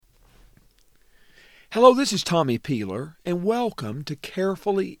Hello, this is Tommy Peeler, and welcome to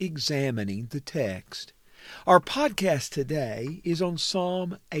Carefully Examining the Text. Our podcast today is on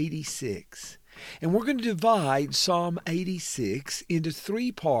Psalm 86, and we're going to divide Psalm 86 into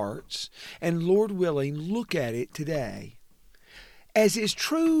three parts, and Lord willing, look at it today. As is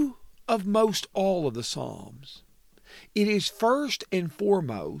true of most all of the Psalms, it is first and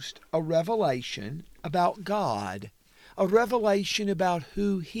foremost a revelation about God, a revelation about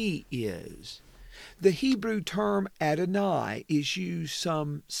who He is. The Hebrew term Adonai is used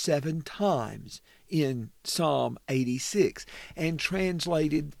some 7 times in Psalm 86 and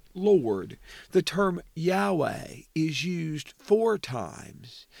translated Lord. The term Yahweh is used 4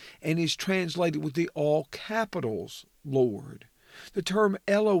 times and is translated with the all capitals Lord. The term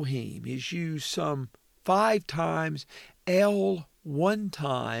Elohim is used some 5 times, El 1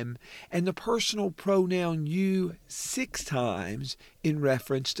 time, and the personal pronoun you 6 times in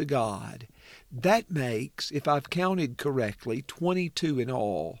reference to God. That makes, if I've counted correctly, 22 in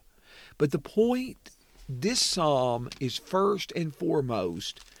all. But the point, this psalm is first and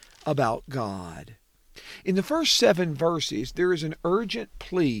foremost about God. In the first 7 verses, there is an urgent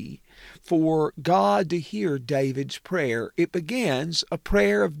plea for God to hear David's prayer. It begins a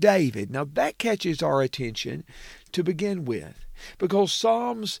prayer of David. Now that catches our attention to begin with, because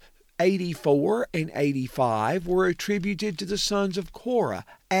Psalms 84 and 85 were attributed to the sons of Korah,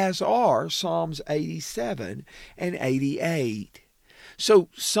 as are Psalms 87 and 88. So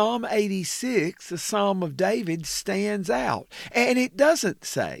Psalm 86, the Psalm of David, stands out. And it doesn't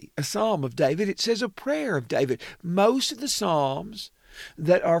say a Psalm of David, it says a prayer of David. Most of the Psalms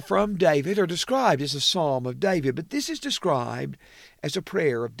that are from David are described as a Psalm of David, but this is described as a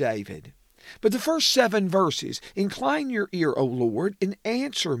prayer of David. But the first 7 verses, incline your ear, O Lord, and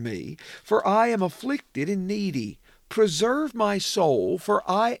answer me, for I am afflicted and needy. Preserve my soul, for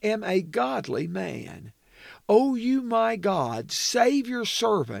I am a godly man. O you my God, save your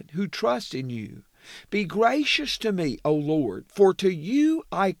servant who trusts in you. Be gracious to me, O Lord, for to you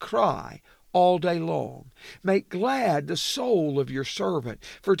I cry all day long. Make glad the soul of your servant,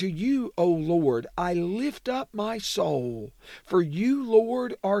 for to you, O Lord, I lift up my soul. For you,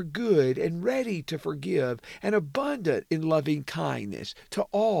 Lord, are good and ready to forgive, and abundant in loving kindness to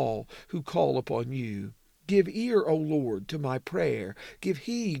all who call upon you. Give ear, O Lord, to my prayer. Give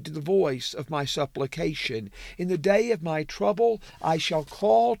heed to the voice of my supplication. In the day of my trouble I shall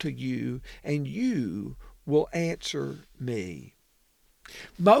call to you, and you will answer me.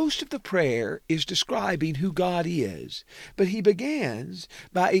 Most of the prayer is describing who God is, but he begins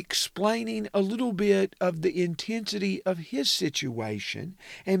by explaining a little bit of the intensity of his situation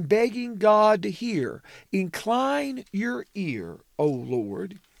and begging God to hear. Incline your ear, O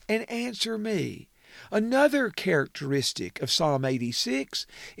Lord, and answer me. Another characteristic of Psalm 86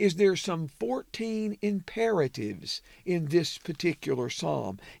 is there's some 14 imperatives in this particular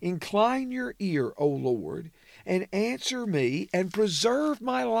psalm. Incline your ear, O Lord, and answer me, and preserve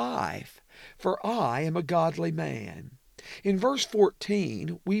my life, for I am a godly man. In verse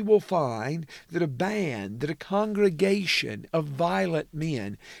 14, we will find that a congregation of violent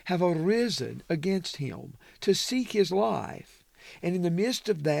men have arisen against him to seek his life. And in the midst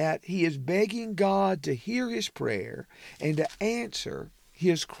of that, he is begging God to hear his prayer and to answer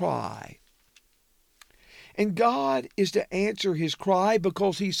his cry. And God is to answer his cry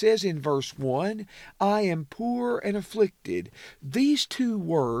because he says in verse 1, I am poor and afflicted. These 2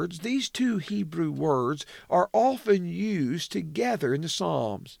 words, these 2 Hebrew words, are often used together in the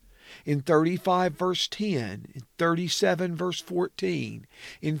Psalms. In 35 verse 10, in 37 verse 14,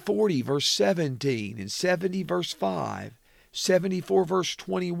 in 40 verse 17, in 70 verse 5, 74 verse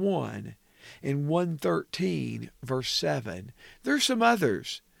 21, and 113 verse 7. There's some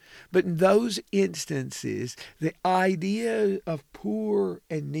others, but in those instances, the idea of poor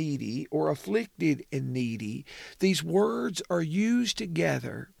and needy or afflicted and needy, these words are used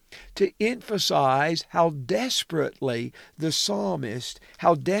together to emphasize how desperately the psalmist,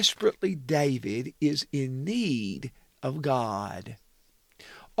 how desperately David is in need of God.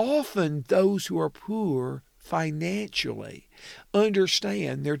 Often those who are poor financially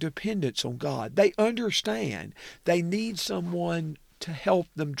understand their dependence on God. They understand they need someone to help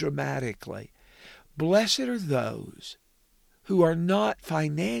them dramatically. Blessed are those who are not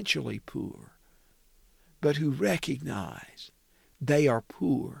financially poor, but who recognize they are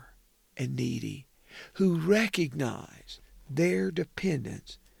poor and needy, who recognize their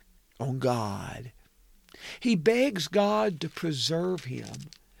dependence on God. He begs God to preserve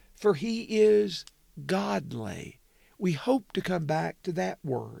him, for he is godly. We hope to come back to that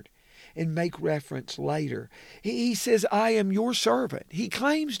word. and make reference later. He says, I am your servant. He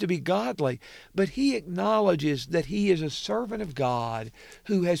claims to be godly, but he acknowledges that he is a servant of God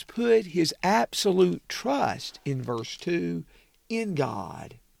who has put his absolute trust, in verse 2, in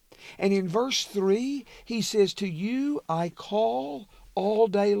God. And in verse 3, he says, to you I call all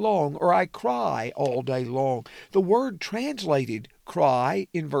day long, or I cry all day long. The word translated cry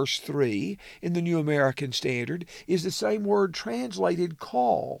in verse 3 in the New American Standard is the same word translated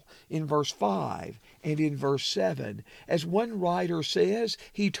call in verse 5 and in verse 7. As one writer says,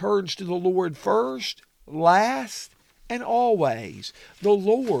 he turns to the Lord first, last, and always. The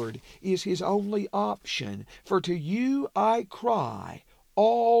Lord is his only option. For to you I cry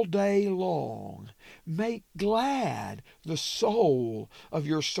all day long. Make glad the soul of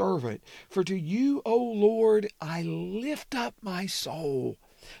your servant. For to you, O Lord, I lift up my soul.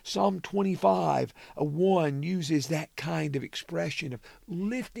 Psalm 25:1 uses that kind of expression of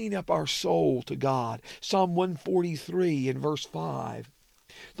lifting up our soul to God. Psalm 143 in verse 5.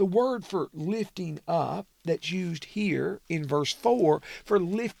 The word for lifting up that's used here in verse 4 for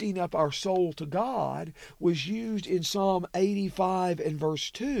lifting up our soul to God was used in Psalm 85 and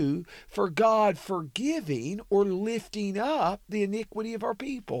verse 2 for God forgiving or lifting up the iniquity of our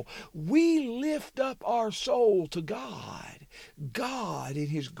people. We lift up our soul to God. God, in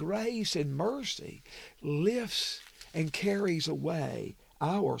his grace and mercy, lifts and carries away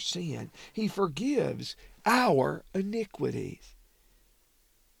our sin. He forgives our iniquities.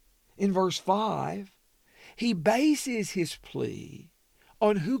 In verse 5, he bases his plea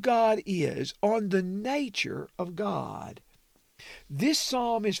on who God is, on the nature of God. This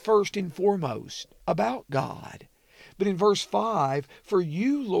psalm is first and foremost about God. But in verse 5, for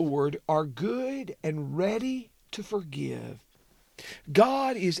you, Lord, are good and ready to forgive.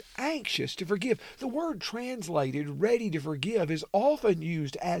 God is anxious to forgive. The word translated ready to forgive is often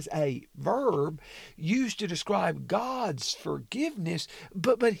used as a verb used to describe God's forgiveness,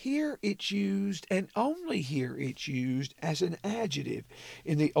 but here it's used, and only here it's used, as an adjective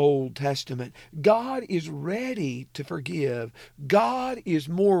in the Old Testament. God is ready to forgive. God is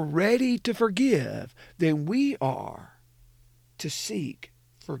more ready to forgive than we are to seek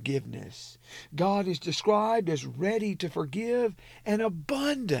forgiveness. God is described as ready to forgive and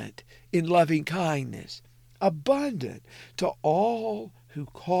abundant in loving kindness, abundant to all who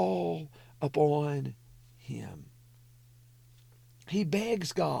call upon him. He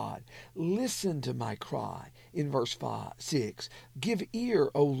begs God, listen to my cry in verse 6. Give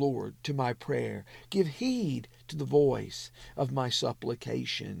ear, O Lord, to my prayer. Give heed to the voice of my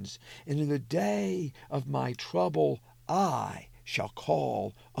supplications. And in the day of my trouble, I shall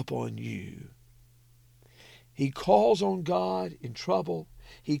call upon you. He calls on God in trouble.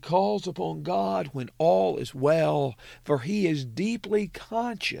 He calls upon God when all is well, for he is deeply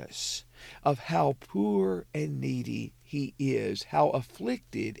conscious of how poor and needy he is, how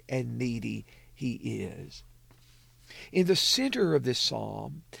afflicted and needy he is. In the center of this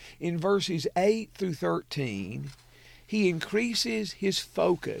psalm, in verses 8 through 13, he increases his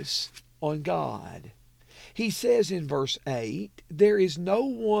focus on God. He says in verse 8, there is no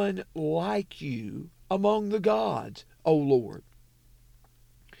one like you among the gods, O Lord,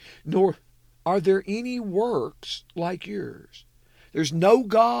 nor are there any works like yours. There's no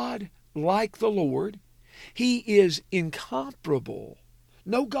God like the Lord. He is incomparable.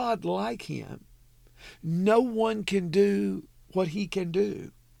 No God like him. No one can do what he can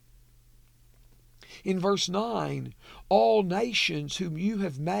do. In verse 9, all nations whom you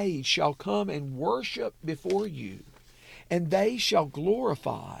have made shall come and worship before you, and they shall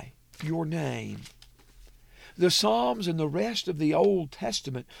glorify your name. The Psalms and the rest of the Old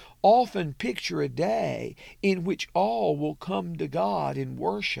Testament often picture a day in which all will come to God in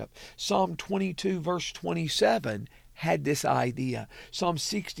worship. Psalm 22 verse 27 had this idea. Psalm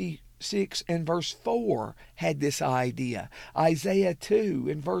 66 and verse 4 had this idea. Isaiah 2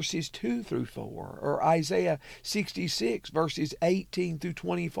 in verses 2 through 4, or Isaiah 66 verses 18 through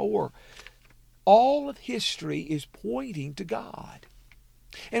 24. All of history is pointing to God.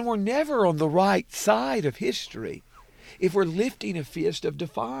 And we're never on the right side of history if we're lifting a fist of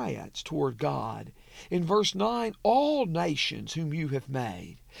defiance toward God. In verse 9, all nations whom you have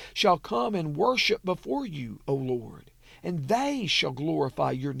made shall come and worship before you, O Lord, and they shall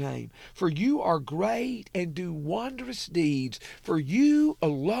glorify your name. For you are great and do wondrous deeds, for you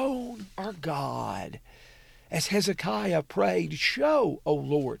alone are God. As Hezekiah prayed, show, O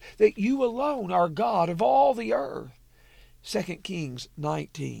Lord, that you alone are God of all the earth. 2 Kings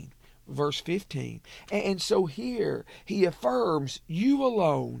 19, verse 15. And so here he affirms, you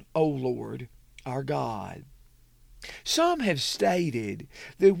alone, O Lord, are God. Some have stated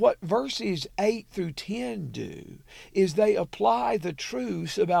that what verses 8 through 10 do is they apply the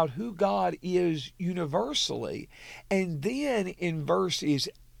truths about who God is universally, and then in verses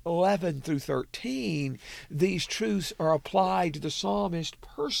 11 through 13, these truths are applied to the psalmist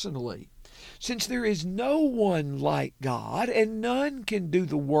personally. Since there is no one like God, and none can do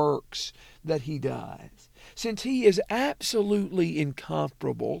the works that he does, since he is absolutely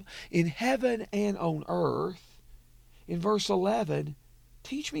incomparable in heaven and on earth, in verse 11,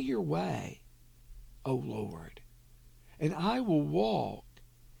 teach me your way, O Lord, and I will walk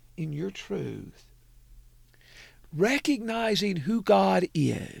in your truth. Recognizing who God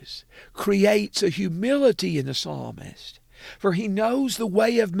is creates a humility in the psalmist, for he knows the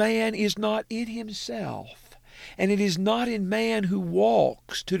way of man is not in himself, and it is not in man who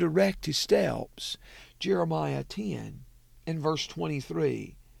walks to direct his steps. Jeremiah 10 and verse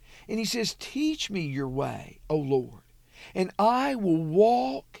 23. And he says, teach me your way, O Lord, and I will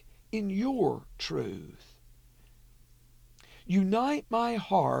walk in your truth. Unite my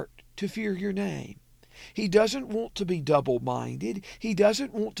heart to fear your name. He doesn't want to be double-minded. He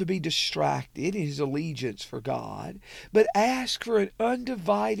doesn't want to be distracted in his allegiance for God, but ask for an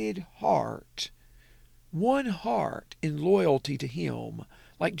undivided heart, one heart in loyalty to him,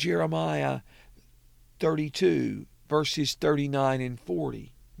 like Jeremiah 32, verses 39 and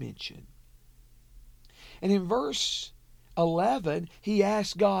 40 mention. And in verse 11, he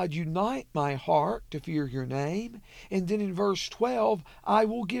asks God, unite my heart to fear your name. And then in verse 12, I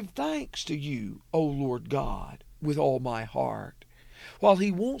will give thanks to you, O Lord God, with all my heart. While he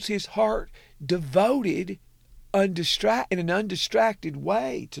wants his heart devoted in an undistracted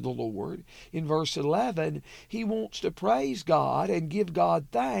way to the Lord, in verse 11, he wants to praise God and give God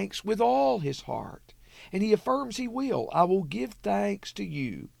thanks with all his heart. And he affirms he will. I will give thanks to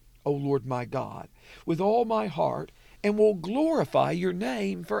you, O Lord my God, with all my heart, and will glorify your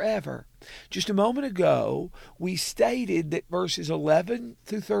name forever. Just a moment ago, we stated that verses 11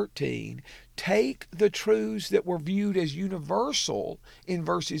 through 13 take the truths that were viewed as universal in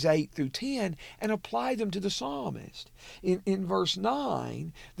verses 8 through 10 and apply them to the psalmist. In verse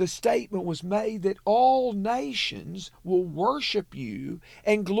 9, the statement was made that all nations will worship you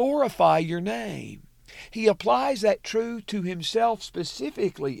and glorify your name. He applies that truth to himself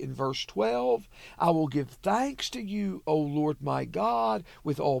specifically in verse 12. I will give thanks to you, O Lord my God,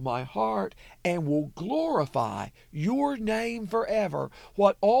 with all my heart, and will glorify your name forever.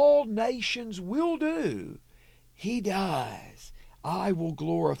 What all nations will do, he does. I will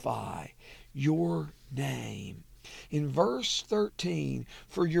glorify your name. In verse 13,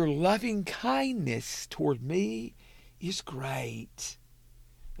 for your loving kindness toward me is great.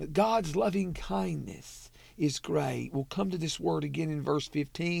 God's loving kindness is great. We'll come to this word again in verse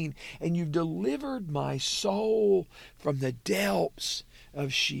 15. And you've delivered my soul from the depths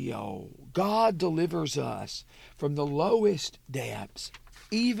of Sheol. God delivers us from the lowest depths,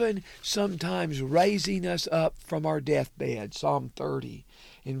 even sometimes raising us up from our deathbed. Psalm 30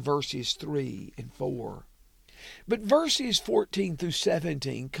 in verses 3 and 4. But verses 14 through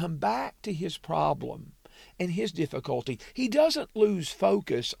 17 come back to his problem and his difficulty. He doesn't lose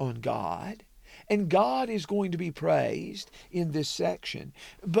focus on God, and God is going to be praised in this section.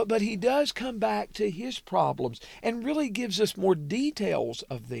 But he does come back to his problems and really gives us more details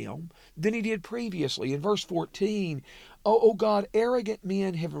of them than he did previously. In verse 14, O God, arrogant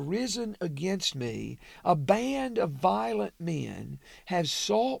men have risen against me. A band of violent men have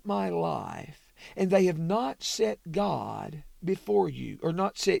sought my life, and they have not set God before you, or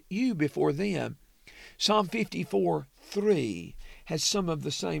not set you before them. Psalm 54:3 has some of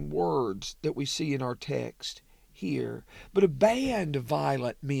the same words that we see in our text here. But a band of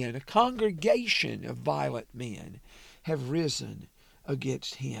violent men, a congregation of violent men, have risen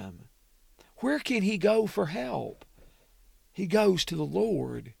against him. Where can he go for help? He goes to the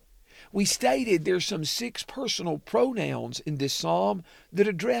Lord. We stated there's some 6 personal pronouns in this psalm that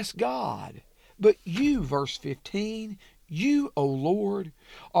address God. But you, verse 15, you, O Lord,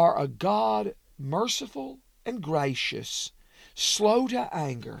 are a God merciful and gracious, slow to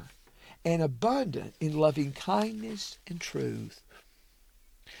anger, and abundant in loving kindness and truth.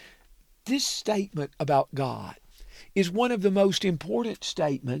 This statement about God is one of the most important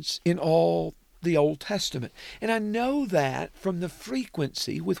statements in all the Old Testament, and I know that from the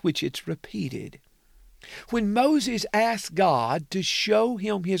frequency with which it's repeated. When Moses asked God to show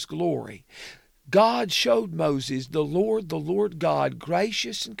him his glory, God showed Moses the Lord God,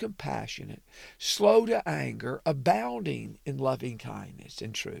 gracious and compassionate, slow to anger, abounding in loving kindness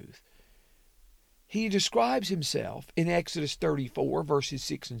and truth. He describes himself in Exodus 34, verses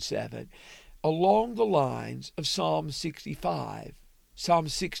 6 and 7. along the lines of Psalm 65, Psalm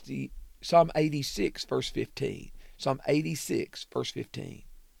 86, verse 15, Psalm 86, verse 15,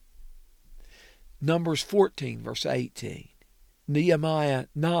 Numbers 14, verse 18, Nehemiah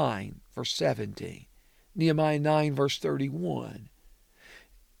 9, verse 17, Nehemiah 9, verse 31,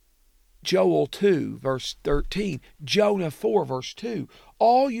 Joel 2, verse 13, Jonah 4, verse 2,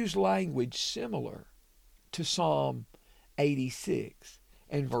 all use language similar to Psalm 86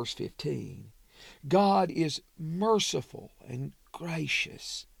 and verse 15. God is merciful and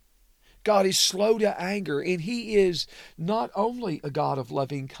gracious. God is slow to anger, and He is not only a God of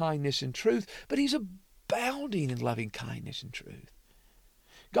loving kindness and truth, but He's abounding in loving kindness and truth.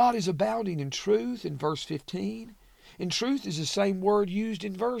 God is abounding in truth in verse 15, and truth is the same word used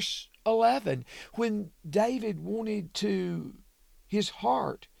in verse 11 when David wanted to, his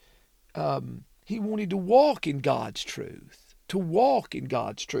heart, he wanted to walk in God's truth, to walk in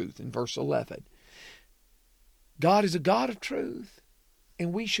God's truth in verse 11. God is a God of truth,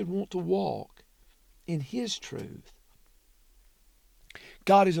 and we should want to walk in His truth.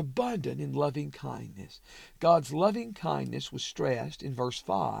 God is abundant in loving kindness. God's loving kindness was stressed in verse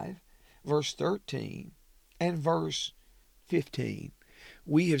 5, verse 13, and verse 15.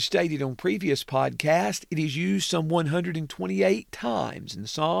 We have stated on previous podcasts, it is used some 128 times in the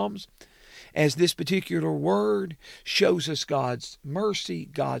Psalms, as this particular word shows us God's mercy,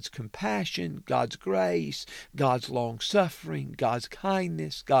 God's compassion, God's grace, God's long-suffering, God's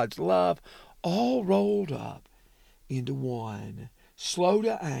kindness, God's love, all rolled up into one, slow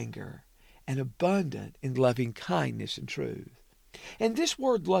to anger and abundant in loving kindness and truth. And this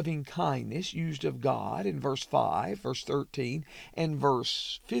word loving kindness used of God in verse 5, verse 13, and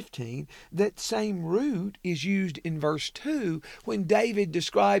verse 15, that same root is used in verse 2 when David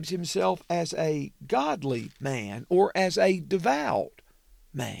describes himself as a godly man or as a devout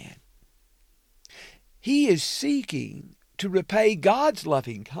man. He is seeking to repay God's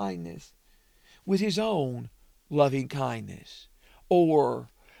loving kindness with his own loving kindness or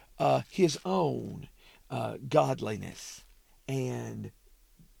his own godliness and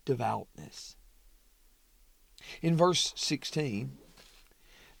devoutness. In verse 16,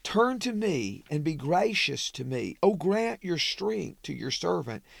 turn to me and be gracious to me. O grant your strength to your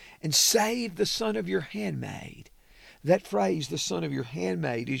servant and save the son of your handmaid. That phrase, the son of your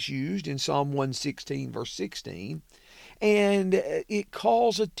handmaid, is used in Psalm 116, verse 16, and it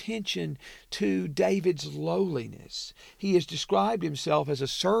calls attention to David's lowliness. He has described himself as a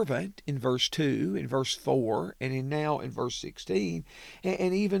servant in verse 2, in verse 4, and now in verse 16,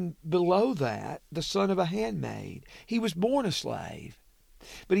 and even below that, the son of a handmaid. He was born a slave.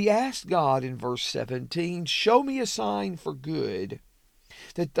 But he asked God in verse 17, show me a sign for good,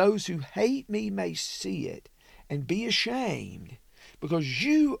 that those who hate me may see it and be ashamed, because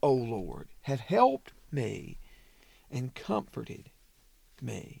you, O Lord, have helped me and comforted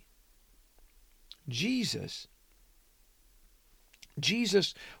me. Jesus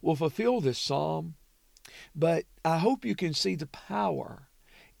will fulfill this psalm, but I hope you can see the power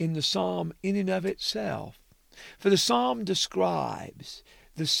in the psalm in and of itself. For the psalm describes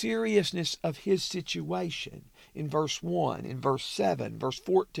the seriousness of his situation in verse 1, in verse 7, verse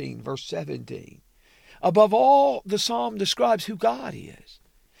 14, verse 17. Above all, the psalm describes who God is.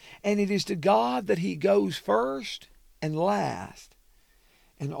 And it is to God that he goes first and last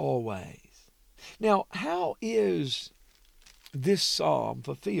and always. Now, how is this psalm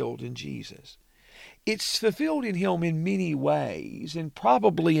fulfilled in Jesus? It's fulfilled in him in many ways and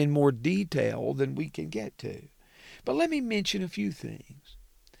probably in more detail than we can get to. But let me mention a few things.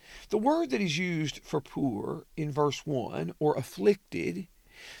 The word that is used for poor in verse 1, or afflicted,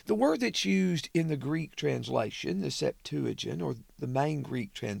 the word that's used in the Greek translation, the Septuagint, or the main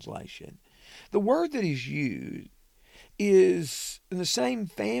Greek translation, the word that is used is in the same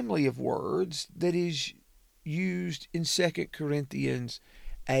family of words that is used in 2 Corinthians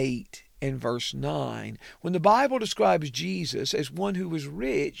 8 and verse 9, when the Bible describes Jesus as one who was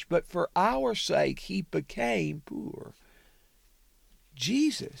rich, but for our sake he became poor.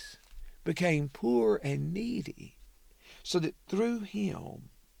 Jesus became poor and needy so that through him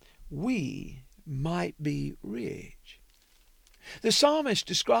we might be rich. The psalmist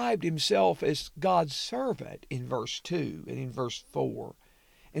described himself as God's servant in verse 2 and in verse 4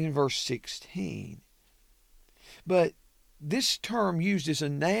 and in verse 16. But this term used as a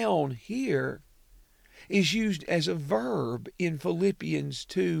noun here is used as a verb in Philippians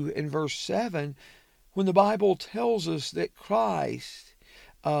 2 and verse 7 when the Bible tells us that Christ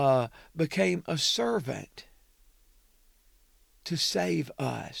became a servant to save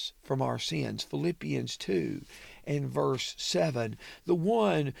us from our sins. Philippians 2 and verse 7. The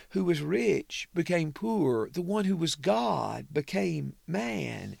one who was rich became poor. The one who was God became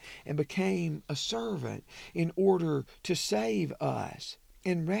man and became a servant in order to save us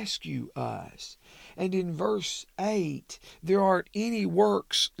and rescue us. And in verse 8, there aren't any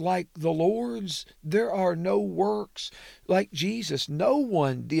works like the Lord's. There are no works like Jesus. No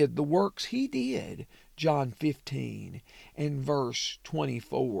one did the works he did. John 15 and verse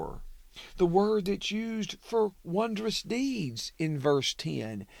 24. The word that's used for wondrous deeds in verse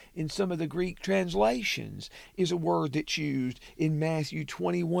 10 in some of the Greek translations is a word that's used in Matthew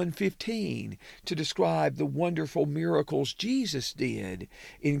 21:15 to describe the wonderful miracles Jesus did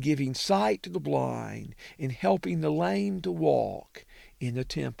in giving sight to the blind, in helping the lame to walk in the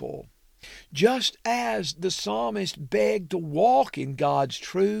temple. Just as the psalmist begged to walk in God's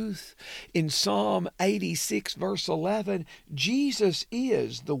truth, in Psalm 86 verse 11, Jesus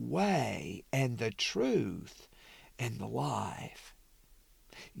is the way and the truth and the life.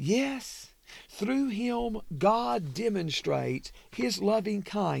 Yes, through him, God demonstrates his loving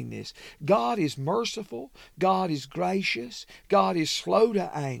kindness. God is merciful. God is gracious. God is slow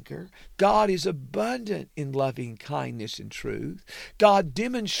to anger. God is abundant in loving kindness and truth. God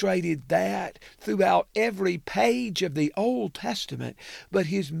demonstrated that throughout every page of the Old Testament, but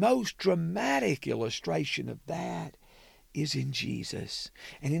his most dramatic illustration of that is in Jesus.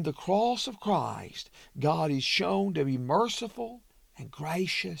 And in the cross of Christ, God is shown to be merciful and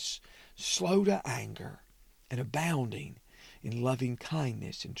gracious, slow to anger, and abounding in loving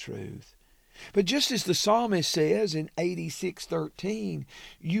kindness and truth. But just as the psalmist says in 86:13,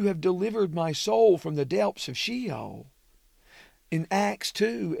 you have delivered my soul from the depths of Sheol. In Acts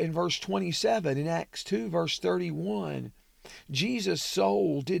 2 and verse 27, in Acts 2 verse 31, Jesus'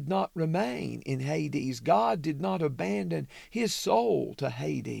 soul did not remain in Hades. God did not abandon his soul to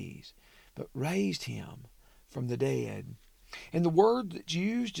Hades, but raised him from the dead. And the word that's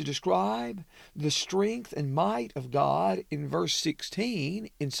used to describe the strength and might of God in verse 16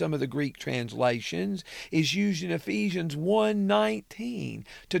 in some of the Greek translations is used in Ephesians 1:19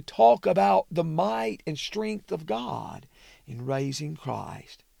 to talk about the might and strength of God in raising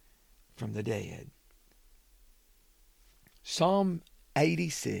Christ from the dead. Psalm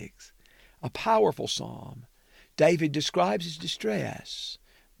 86, a powerful psalm. David describes his distress,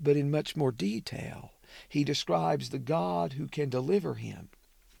 but in much more detail. He describes the God who can deliver him,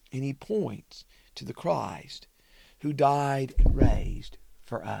 and he points to the Christ who died and raised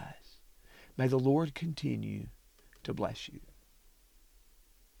for us. May the Lord continue to bless you.